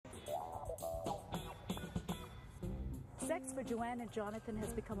Sex for Joanne and Jonathan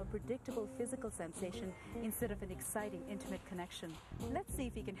has become a predictable physical sensation instead of an exciting, intimate connection. Let's see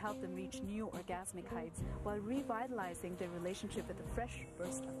if he can help them reach new orgasmic heights while revitalizing their relationship with a fresh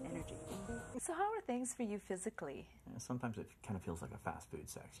burst of energy. So how are things for you physically? Sometimes it kind of feels like a fast food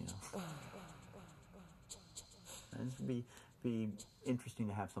sex, you know. It would be interesting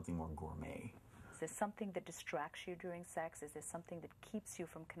to have something more gourmet. Is there something that distracts you during sex? Is there something that keeps you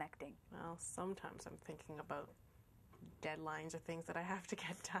from connecting? Well, sometimes I'm thinking about deadlines or things that I have to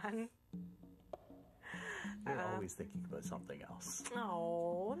get done. You're always thinking about something else.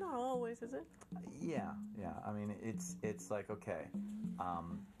 No, not always, is it? Yeah. I mean, it's like, okay,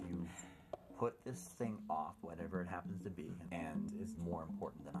 you put this thing off, whatever it happens to be, and is more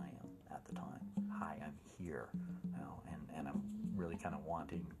important than I am at the time. Hi, I'm here, you know, and I'm really kind of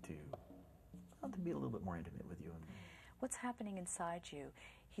wanting to be a little bit more intimate with you. What's happening inside you?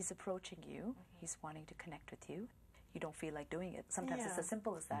 He's approaching you. He's wanting to connect with you. You don't feel like doing it. Sometimes it's as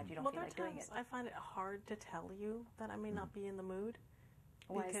simple as that. You don't feel like doing it. I find it hard to tell you that I may not be in the mood.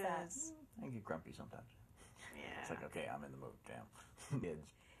 Why is that? I get grumpy sometimes. Yeah. It's like, okay, I'm in the mood, damn. Kids.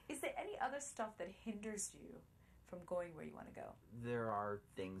 Is there any other stuff that hinders you from going where you want to go? There are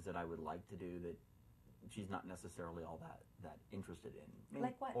things that I would like to do that she's not necessarily all that interested in. Maybe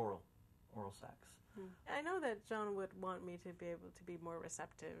like what? Oral sex. I know that John would want me to be able to be more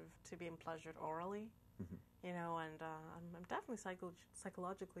receptive to being pleasured orally. You know, and I'm definitely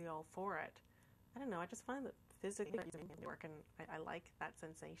psychologically all for it. I don't know, I just find that physically work, and I like that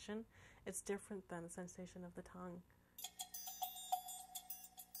sensation. It's different than the sensation of the tongue.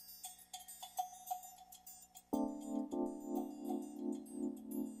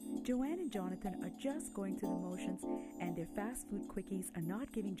 Joanne and Jonathan are just going through the motions, and their fast food quickies are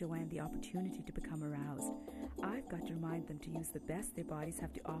not giving Joanne the opportunity to become aroused. I've got to remind them to use the best their bodies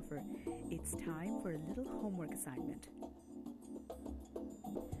have to offer. It's time for a little homework assignment.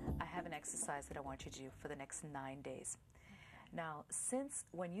 I have an exercise that I want you to do for the next 9 days. Now, since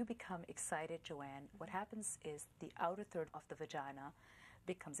when you become excited, Joanne, what happens is the outer third of the vagina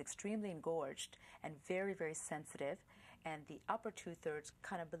becomes extremely engorged and very, very sensitive, and the upper 2/3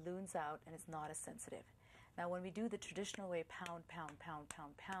 kind of balloons out and is not as sensitive. Now, when we do the traditional way, pound, pound, pound,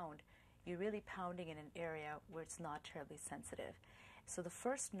 pound, pound, you're really pounding in an area where it's not terribly sensitive. So the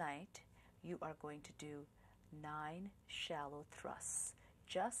first night, you are going to do 9 shallow thrusts,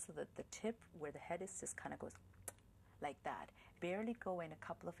 just so that the tip where the head is just kind of goes like that. Barely go in a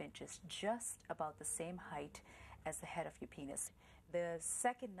couple of inches, just about the same height as the head of your penis. The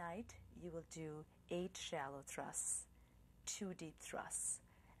second night, you will do 8 shallow thrusts, 2 deep thrusts,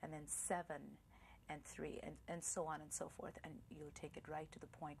 and then 7 and 3, and so on and so forth. And you'll take it right to the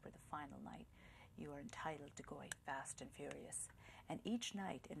point where the final night, you are entitled to going fast and furious. And each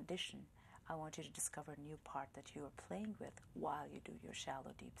night, in addition, I want you to discover a new part that you are playing with while you do your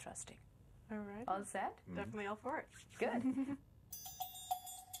shallow, deep thrusting. All right. All set? Definitely all for it. Good.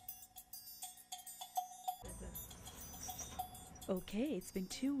 Okay, it's been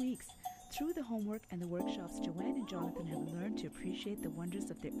 2 weeks. Through the homework and the workshops, Joanne and Jonathan have learned to appreciate the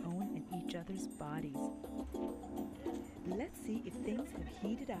wonders of their own and each other's bodies. Let's see if things have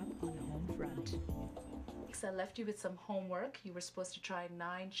heated up on the home front. I left you with some homework. You were supposed to try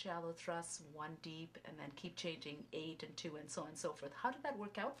 9 shallow thrusts, 1 deep, and then keep changing 8 and 2 and so on and so forth. How did that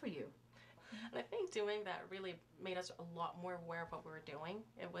work out for you? And I think doing that really made us a lot more aware of what we were doing.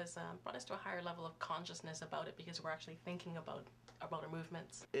 It was brought us to a higher level of consciousness about it, because we're actually thinking about our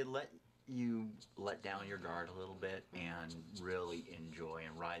movements. It let you let down your guard a little bit and really enjoy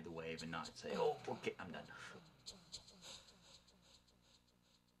and ride the wave and not say, oh, okay, I'm done.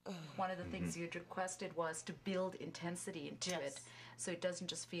 One of the things you'd requested was to build intensity into it, so it doesn't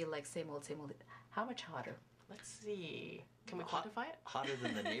just feel like same old, same old. How much hotter? Let's see. Can we quantify it? Hotter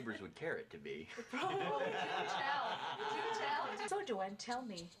than the neighbors would care it to be. Probably. Do tell. So, Joanne, tell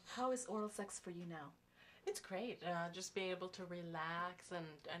me, how is oral sex for you now? It's great. Just being able to relax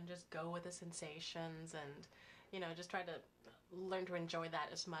and just go with the sensations, and, you know, just try to learn to enjoy that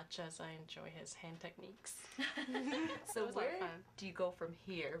as much as I enjoy his hand techniques. So where do you go from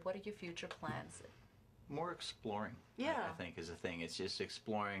here? What are your future plans? More exploring, yeah. I think, is the thing. It's just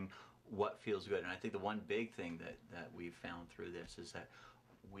exploring what feels good. And I think the one big thing that we've found through this is that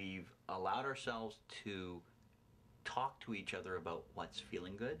we've allowed ourselves to talk to each other about what's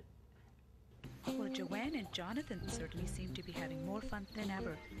feeling good. Well, Joanne and Jonathan certainly seem to be having more fun than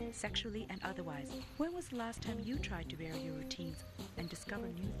ever, sexually and otherwise. When was the last time you tried to vary your routines and discover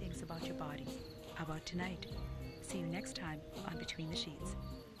new things about your bodies? How about tonight? See you next time on Between the Sheets.